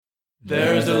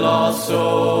There's a lost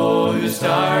soul who's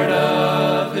tired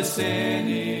of his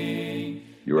sinning.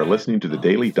 You are listening to the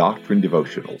Daily Doctrine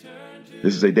Devotional.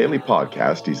 This is a daily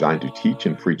podcast designed to teach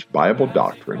and preach Bible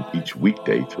doctrine each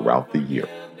weekday throughout the year.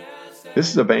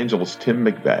 This is Evangelist Tim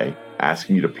McVeigh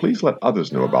asking you to please let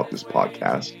others know about this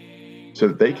podcast so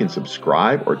that they can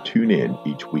subscribe or tune in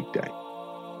each weekday.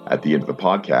 At the end of the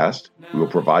podcast, we will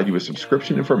provide you with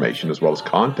subscription information as well as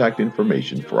contact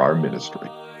information for our ministry.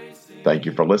 Thank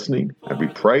you for listening, and we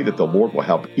pray that the Lord will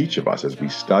help each of us as we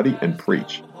study and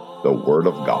preach the Word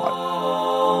of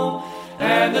God.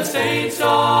 And the saints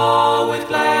all with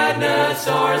gladness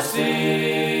are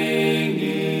singing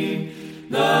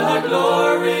the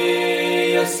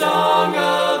glorious song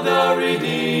of the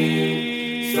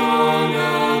redeemed, song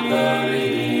of the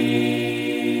redeemed.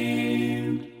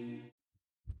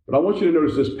 But I want you to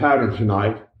notice this pattern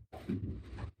tonight.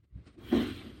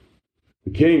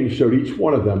 The king showed each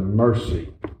one of them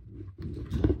mercy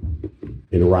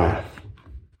in wrath.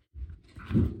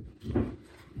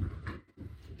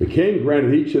 The king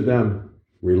granted each of them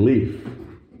relief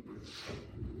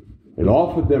and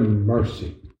offered them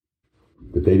mercy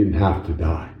that they didn't have to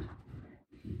die.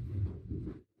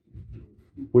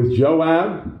 With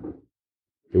Joab,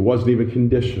 it wasn't even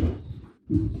conditional.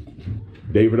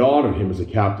 David honored him as the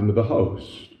captain of the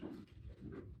host.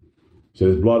 Said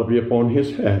his blood will be upon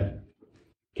his head.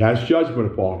 Cast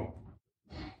judgment upon him,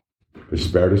 but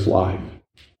spared his life.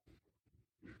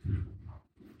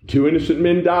 2 innocent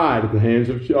men died at the hands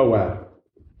of Joab,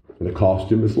 and it cost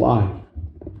him his life.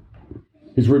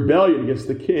 His rebellion against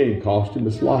the king cost him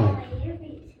his life.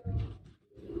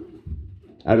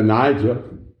 Adonijah,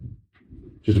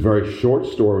 just a very short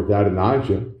story with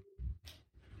Adonijah,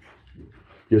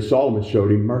 yet Solomon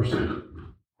showed him mercy.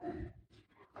 And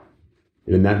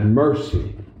in that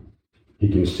mercy, he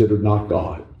considered not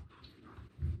God.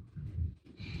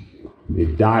 He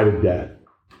died a death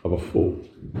of a fool.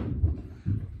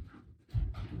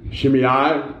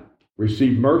 Shimei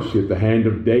received mercy at the hand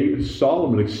of David.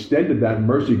 Solomon extended that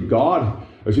mercy.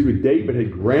 David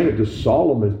had granted to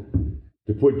Solomon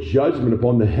to put judgment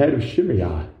upon the head of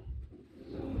Shimei.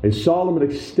 And Solomon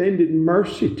extended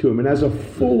mercy to him. And as a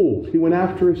fool, he went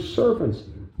after his servants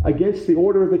against the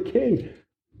order of the king,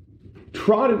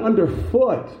 trodden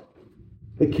underfoot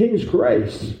the king's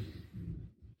grace.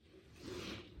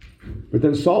 But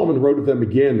then Solomon wrote of them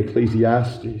again in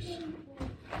Ecclesiastes.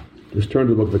 Let's turn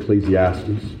to the book of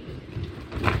Ecclesiastes.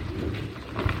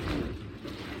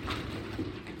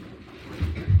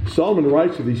 Solomon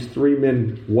writes of these 3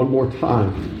 men one more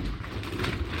time.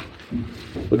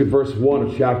 Look at verse 1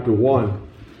 of chapter 1.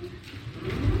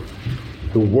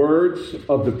 The words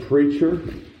of the preacher,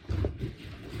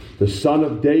 the son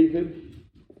of David,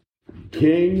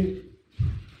 king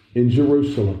in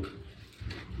Jerusalem.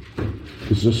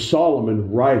 This is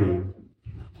Solomon writing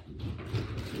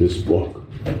this book.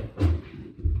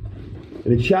 And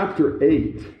in chapter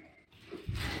 8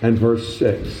 and verse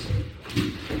 6,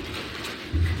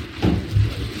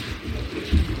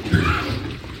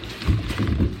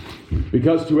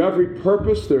 because to every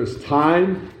purpose there is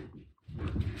time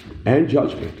and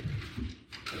judgment.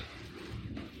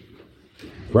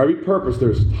 For every purpose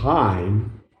there is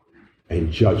time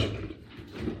and judgment.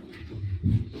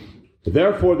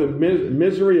 Therefore the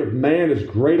misery of man is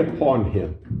great upon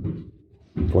him,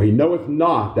 for he knoweth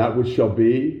not that which shall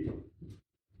be,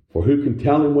 for who can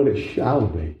tell him when it shall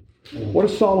be? What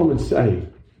is Solomon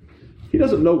saying? He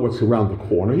doesn't know what's around the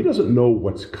corner. He doesn't know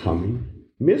what's coming.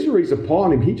 Misery's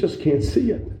upon him. He just can't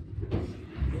see it.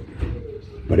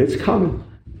 But it's coming.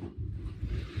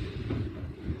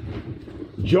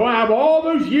 Joab, all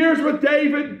those years with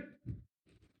David,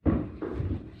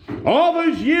 all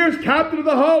those years captain of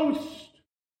the host,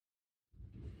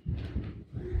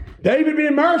 David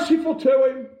being merciful to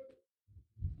him.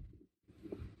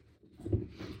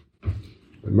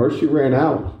 But mercy ran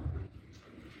out.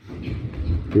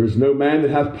 There is no man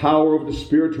that hath power over the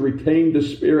spirit to retain the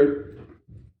spirit,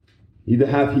 neither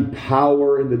hath he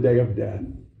power in the day of death.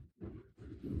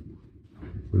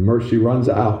 When mercy runs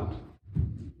out,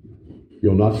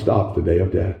 you'll not stop the day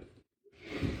of death.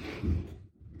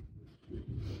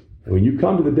 And when you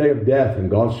come to the day of death and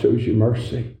God shows you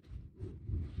mercy,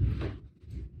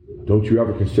 don't you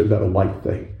ever consider that a light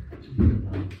thing.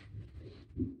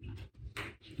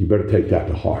 You better take that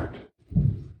to heart.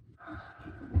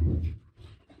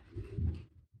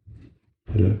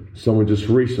 Someone just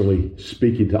recently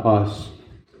speaking to us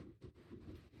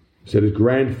said his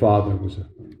grandfather was a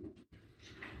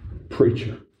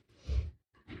preacher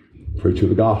of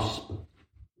the gospel.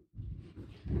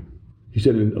 He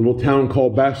said in a little town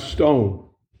called Bastogne,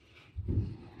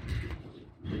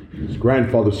 His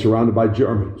grandfather surrounded by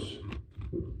Germans.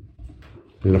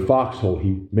 In a foxhole,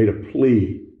 he made a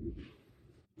plea.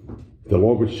 The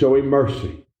Lord would show him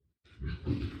mercy.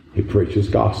 He preached his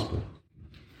gospel.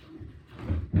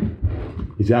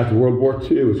 He's after World War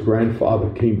II. His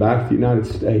grandfather came back to the United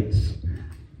States.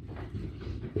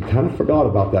 He kind of forgot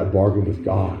about that bargain with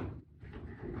God.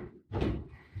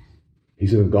 He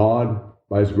said, God,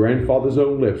 by his grandfather's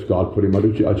own lips, God put him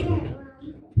under judgment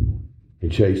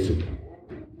and chased him.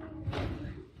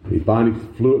 He finally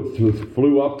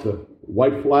flew up the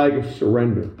white flag of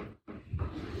surrender.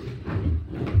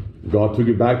 God took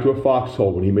him back to a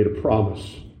foxhole when he made a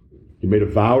promise. He made a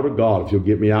vow to God, if you'll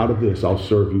get me out of this, I'll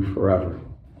serve you forever.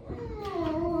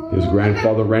 His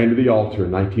grandfather ran to the altar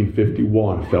in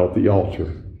 1951, fell at the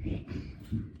altar,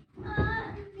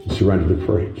 surrendered to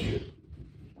preach.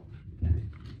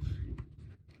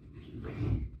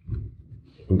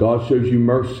 When God shows you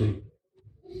mercy,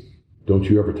 don't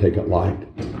you ever take it light.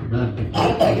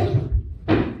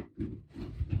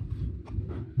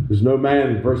 There's no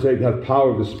man, in verse 8, that hath power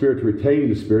of the Spirit to retain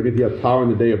the Spirit. If he hath power in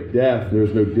the day of death, and there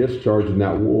is no discharge in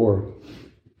that war.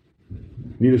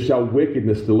 Neither shall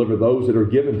wickedness deliver those that are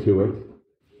given to it.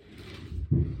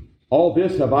 All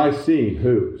this have I seen.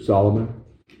 Who? Solomon.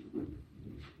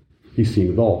 He's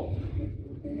seen it all.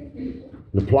 And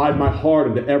applied my heart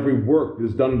unto every work that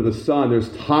is done under the sun. There's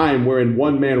time wherein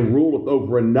one man ruleth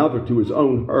over another to his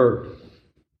own hurt.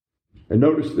 And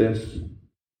notice this.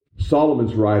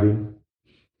 Solomon's writing.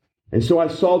 And so I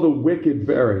saw the wicked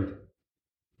buried,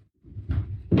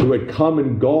 who had come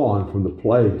and gone from the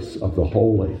place of the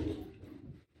holy,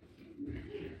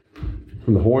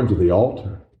 from the horns of the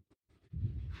altar,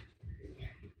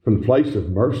 from the place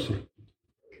of mercy.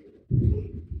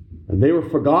 And they were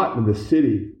forgotten in the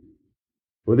city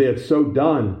where they had so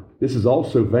done. This is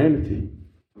also vanity.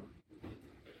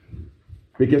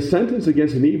 Because sentence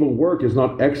against an evil work is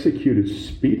not executed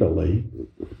speedily.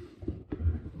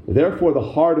 Therefore,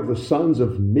 the heart of the sons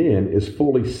of men is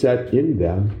fully set in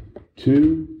them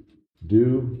to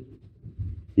do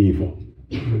evil.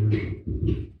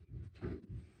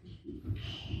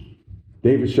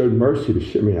 David showed mercy to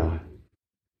Shimei.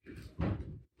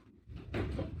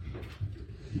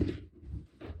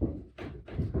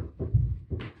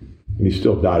 And he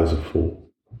still died as a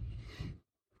fool.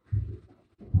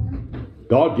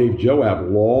 God gave Joab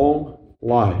long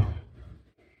life.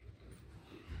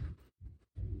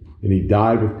 And he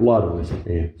died with blood on his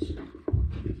hands.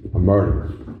 A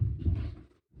murderer.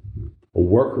 A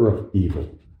worker of evil.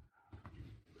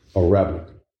 A rebel.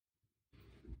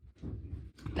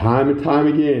 Time and time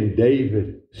again,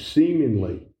 David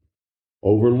seemingly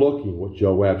overlooking what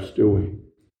Joab's doing.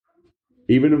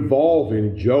 Even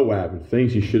involving Joab in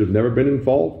things he should have never been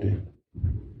involved in.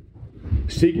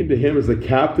 Seeking to him as the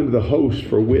captain of the host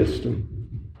for wisdom.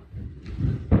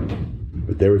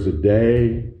 But there was a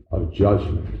day of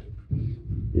judgment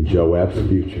in Joab's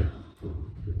future.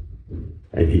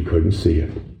 And he couldn't see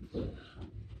it.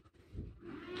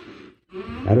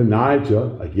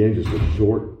 Adonijah, again, just a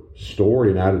short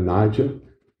story in Adonijah.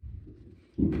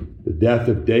 The death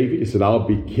of David, he said, I'll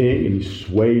be king. And he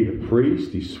swayed a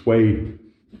priest. He swayed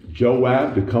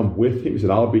Joab to come with him. He said,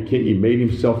 I'll be king. He made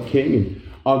himself king.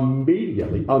 And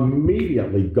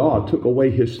immediately, God took away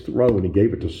his throne and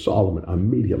gave it to Solomon.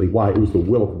 Immediately. Why? It was the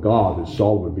will of God that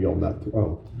Solomon be on that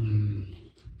throne.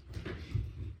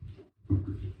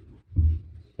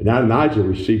 And Adonijah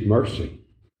received mercy.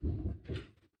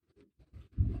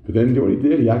 But then you know what he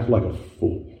did? He acted like a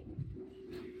fool.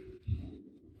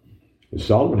 And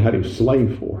Solomon had him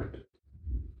slain for it.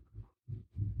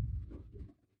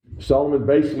 Solomon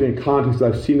basically in context,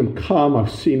 I've seen him come,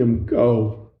 I've seen him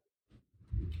go.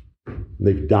 And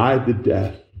they've died the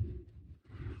death.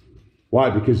 Why?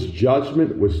 Because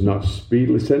judgment was not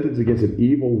speedily. Sentence against an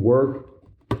evil work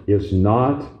is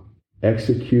not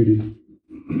executed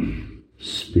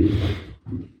speedily.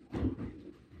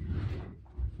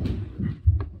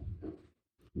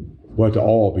 We ought to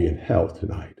all be in hell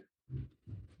tonight.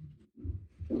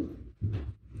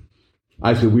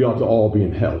 I said we ought to all be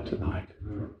in hell tonight.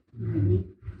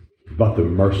 But the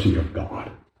mercy of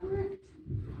God.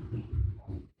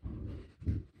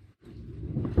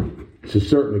 So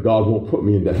certainly God won't put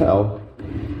me into hell.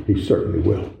 He certainly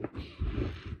will.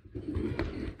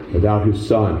 Without his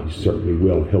son, he certainly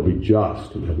will. He'll be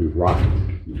just and he'll be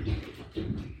right.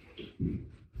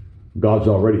 God's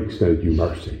already extended you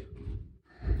mercy.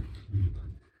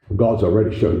 God's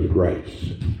already shown you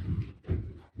grace.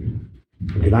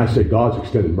 Can I say God's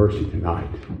extended mercy tonight?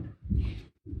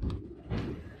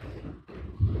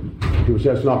 People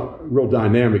say that's not real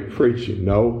dynamic preaching.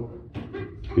 No.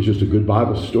 It's just a good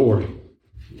Bible story.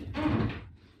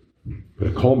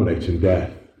 it culminates in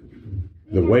death.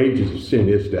 The wages of sin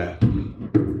is death.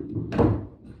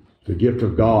 The gift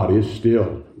of God is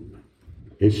still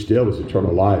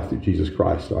eternal life through Jesus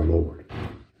Christ our Lord.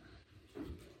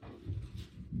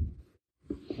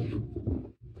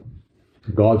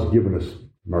 God's given us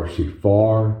mercy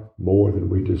far more than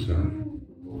we deserve.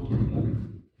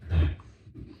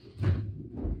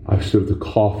 I've stood at the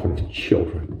coffin of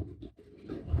children.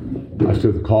 I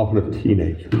stood at the coffin of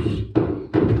teenagers.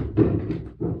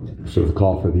 I stood at the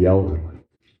coffin of the elderly.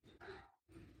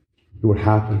 You know what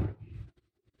happened?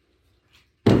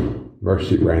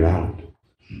 Mercy ran out.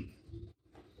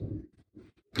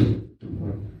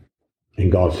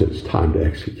 And God said it's time to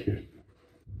execute.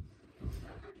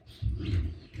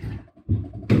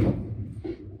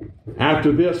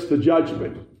 After this, the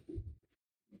judgment.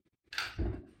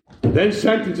 Then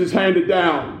sentence is handed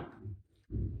down.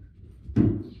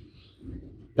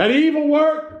 That evil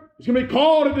work is going to be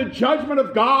called into judgment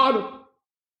of God.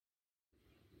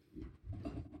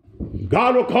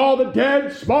 God will call the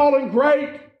dead, small and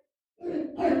great.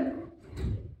 And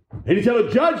He's going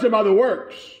to judge them by the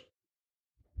works.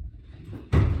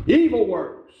 Evil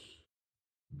works.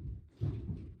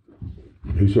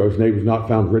 Whosoever's name was not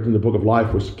found written in the book of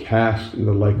life was cast in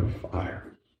the lake of fire.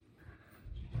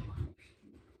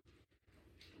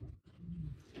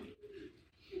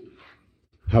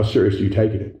 How serious are you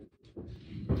taking it?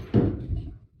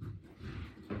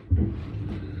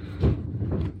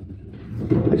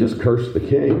 I just cursed the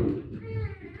king.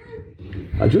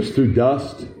 I just threw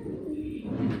dust.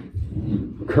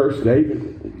 Cursed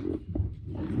David.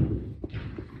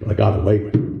 But I got away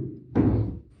with it.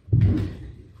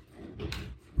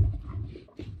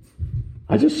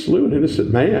 I just slew an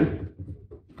innocent man.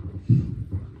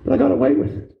 But I got away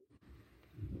with it.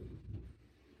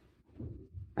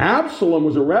 Absalom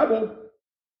was a rebel.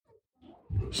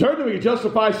 Certainly we could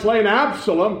justify slaying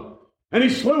Absalom. And he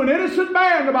slew an innocent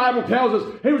man, the Bible tells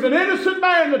us. He was an innocent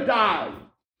man that died.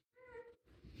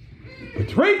 But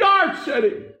 3 darts at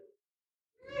him.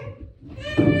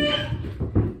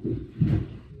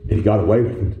 And he got away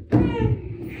with it.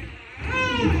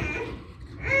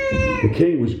 The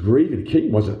king was grieving. The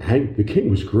king wasn't angry. The king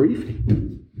was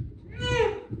grieving.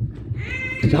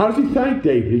 So how does he thank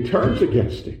David? He turns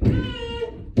against him.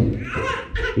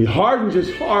 He hardens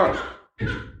his heart.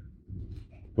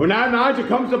 When Adonijah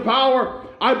comes to power,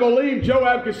 I believe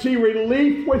Joab could see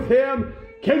relief with him.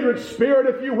 Kindred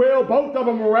spirit, if you will. Both of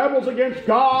them were rebels against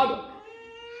God.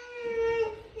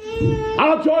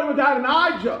 I'll join with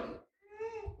Adonijah.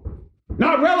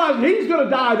 Not realizing he's going to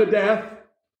die the death.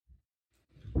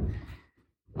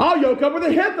 I'll yoke up with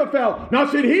Ahithophel.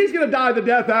 Not saying he's going to die the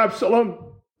death, Absalom.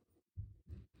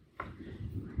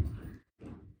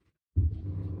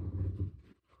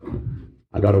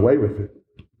 I got away with it.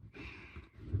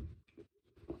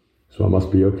 So I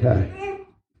must be okay.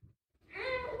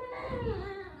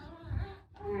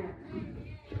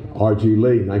 R.G.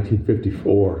 Lee,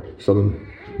 1954,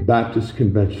 Southern Baptist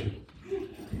Convention.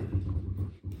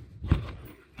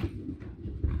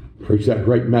 Preached that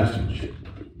great message.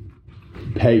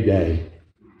 Payday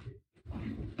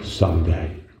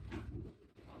someday.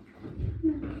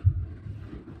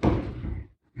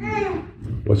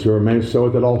 Whatsoever man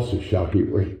soweth, that also shall he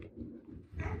reap.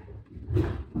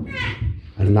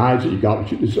 Adonijah, you got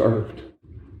what you deserved.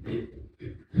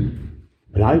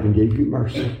 And I even gave you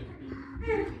mercy.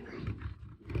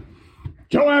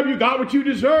 Joab, you got what you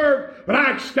deserved, but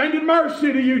I extended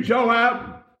mercy to you,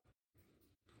 Joab.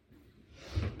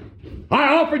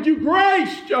 I offered you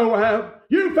grace, Joab.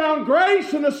 You found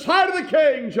grace in the sight of the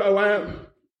king, Joab.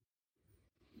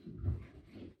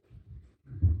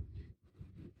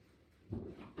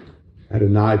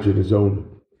 Adonijah in his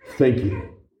own thinking.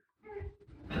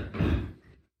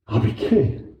 I'll be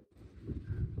king.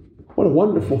 What a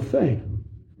wonderful thing.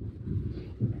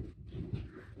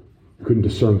 Couldn't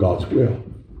discern God's will.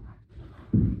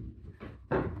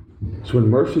 So when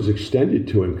mercy is extended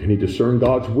to him, can he discern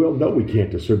God's will? No, we can't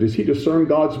discern. Does he discern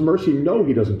God's mercy? No,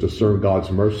 he doesn't discern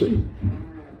God's mercy.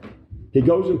 He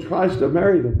goes and tries to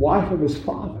marry the wife of his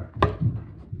father,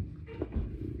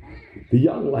 the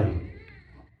young lady.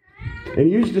 And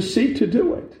he used deceit to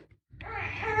do it.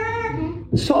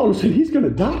 And Solomon said, he's going to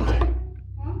die.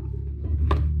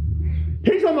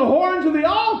 He's on the horns of the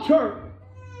altar,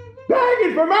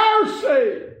 begging for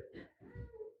mercy.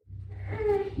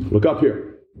 Look up here.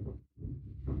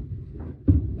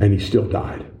 And he still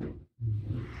died.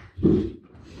 I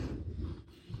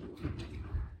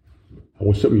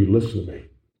want some of you to listen to me.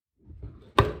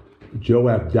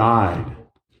 Joab died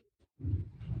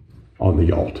on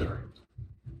the altar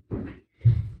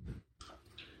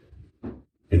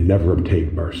and never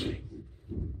obtained mercy.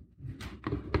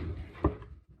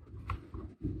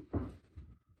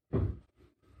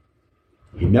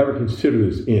 never considered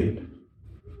his end.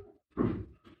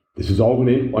 This is all going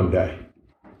to end one day.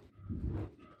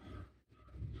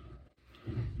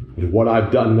 And what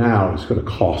I've done now is going to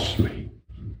cost me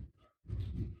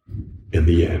in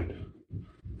the end.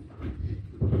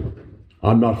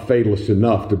 I'm not fatalist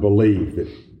enough to believe that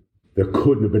there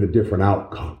couldn't have been a different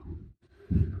outcome.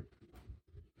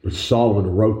 But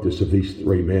Solomon wrote this of these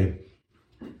three men.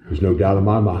 There's no doubt in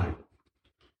my mind.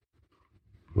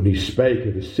 When he spake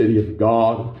of the city of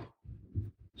God,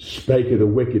 spake of the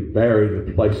wicked buried in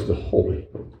the place of the holy.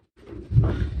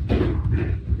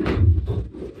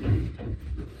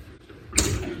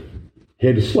 He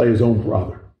had to slay his own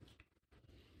brother.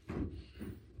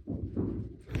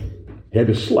 He had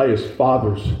to slay his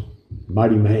father's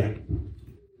mighty man.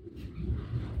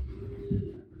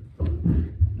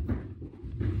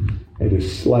 He had to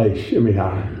slay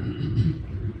Shimei,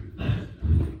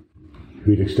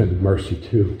 who he'd extended mercy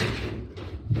to.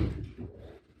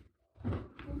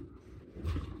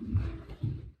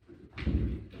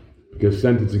 Because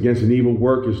sentence against an evil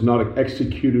work is not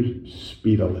executed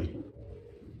speedily.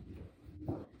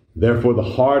 Therefore, the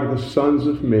heart of the sons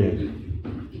of men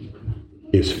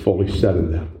is fully set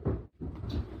in them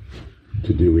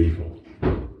to do evil.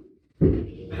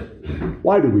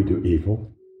 Why do we do evil?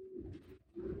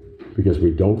 Because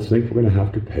we don't think we're going to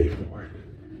have to pay for it.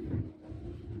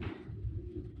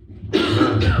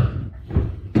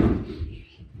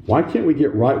 Why can't we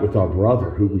get right with our brother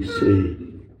who we see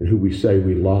and who we say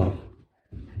we love?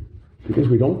 Because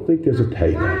we don't think there's a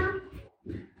payday.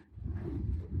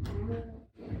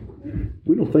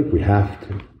 We don't think we have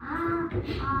to.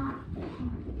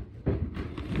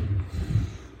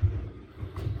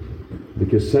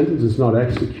 Because sentence is not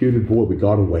executed, boy, we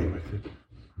got away with it.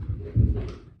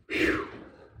 Whew.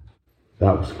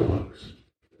 That was close.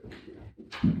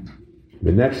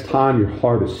 The next time your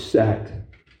heart is set,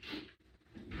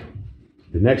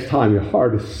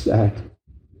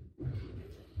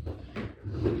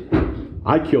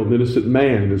 I killed an innocent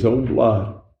man in his own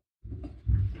blood,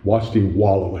 watched him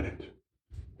wallow in it.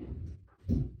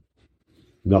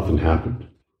 Nothing happened.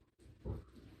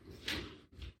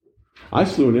 I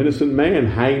slew an innocent man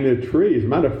hanging in a tree. As a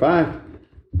matter of fact,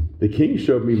 the king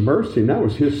showed me mercy, and that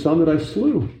was his son that I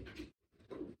slew.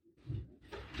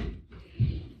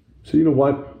 So you know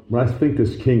what? When I think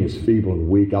this king is feeble and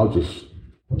weak, I'll just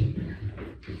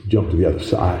jump to the other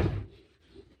side.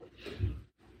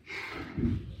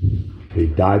 He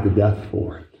died the death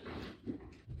for it.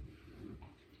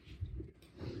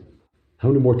 How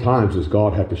many more times does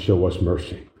God have to show us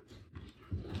mercy?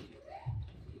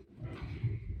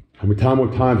 How many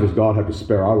more times does God have to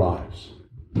spare our lives?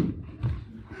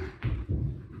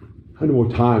 How many more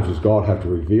times does God have to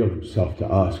reveal himself to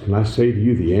us? Can I say to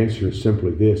you, the answer is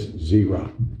simply this: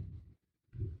 0.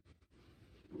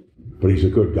 But he's a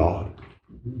good God.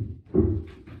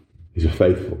 He's a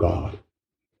faithful God.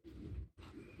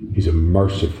 He's a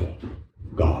merciful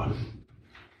God.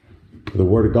 The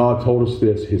Word of God told us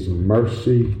this: his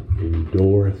mercy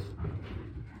endureth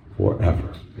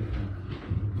forever.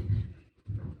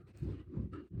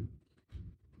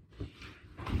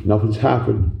 Nothing's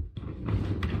happened.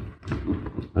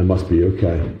 I must be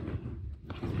okay.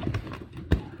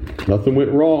 Nothing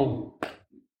went wrong.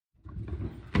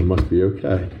 I must be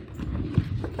okay.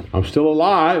 I'm still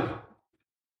alive.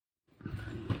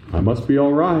 I must be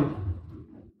all right.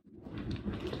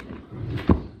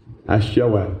 Ask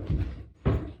Joab.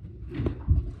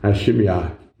 Ask Shimei.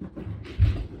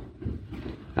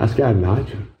 Ask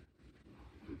Adonijah.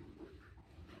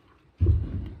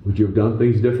 Would you have done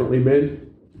things differently, men?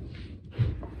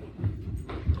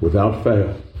 Without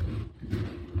fail,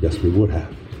 yes, we would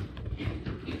have.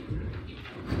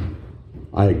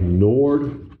 I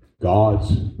ignored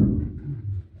God's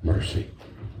mercy.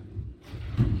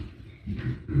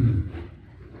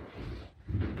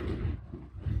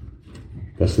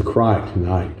 That's the cry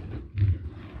tonight.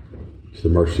 It's the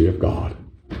mercy of God.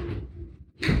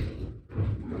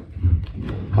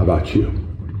 How about you?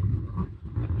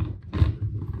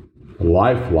 The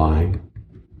lifeline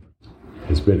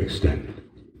has been extended.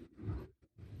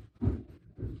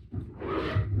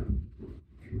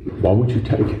 Why won't you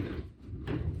take it?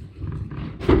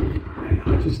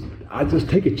 I just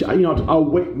take it. I'll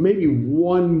wait maybe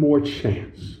one more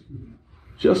chance.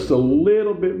 Just a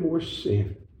little bit more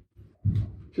sin.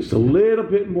 Just a little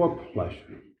bit more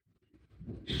pleasure.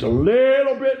 Just a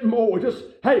little bit more.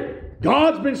 Hey,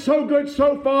 God's been so good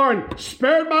so far and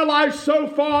spared my life so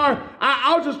far.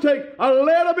 I'll just take a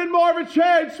little bit more of a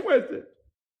chance with it.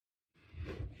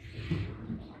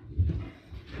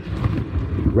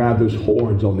 Grabbed those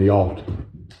horns on the altar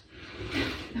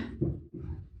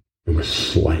and was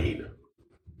slain.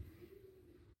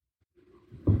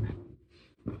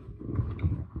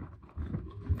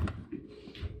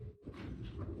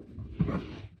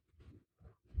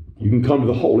 You can come to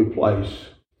the holy place.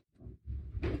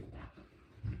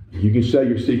 You can say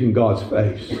you're seeking God's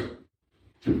face.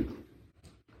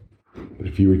 But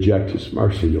if you reject his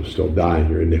mercy, you'll still die in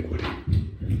your iniquity.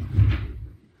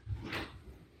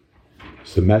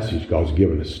 It's the message God's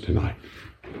given us tonight,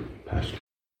 Pastor.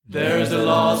 There's a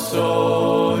lost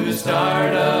soul who's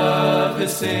tired of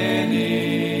his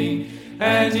sinning,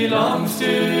 and he longs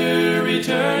to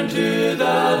return to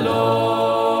the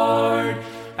Lord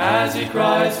as he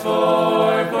cries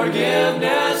for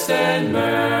forgiveness and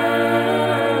mercy.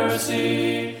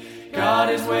 God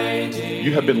is waiting.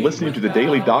 You have been listening to the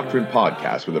Daily Doctrine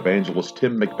Podcast with Evangelist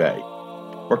Tim McVeigh.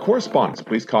 For correspondence,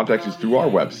 please contact us through our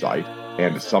website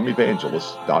and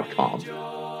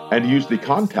someevangelists.com, and use the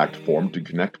contact form to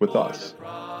connect with us.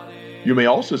 You may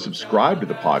also subscribe to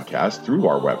the podcast through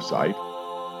our website,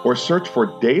 or search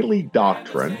for Daily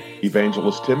Doctrine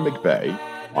Evangelist Tim McVeigh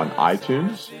on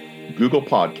iTunes, Google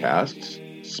Podcasts,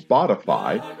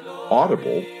 Spotify,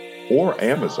 Audible, or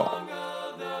Amazon.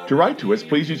 To write to us,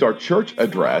 please use our church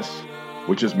address,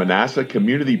 which is Manasseh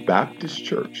Community Baptist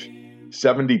Church,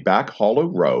 70 Back Hollow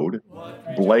Road,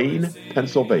 Blaine,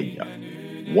 Pennsylvania,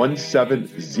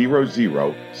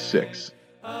 17006.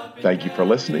 Thank you for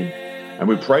listening, and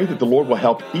we pray that the Lord will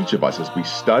help each of us as we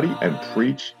study and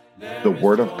preach the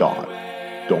Word of God.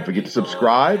 Don't forget to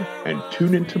subscribe and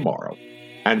tune in tomorrow.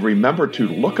 And remember to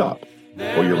look up,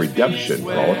 for your redemption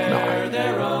draweth nigh.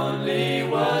 There only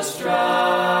was strife.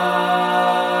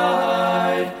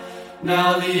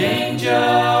 Now the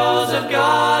angels of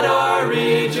God are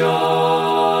rejoicing,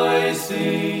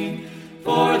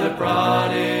 for the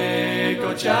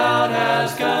prodigal child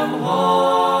has come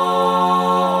home,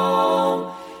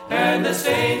 and the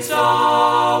saints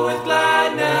all with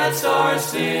gladness are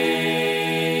singing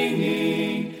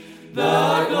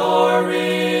the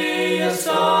glorious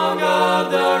song of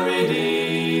the redeemed.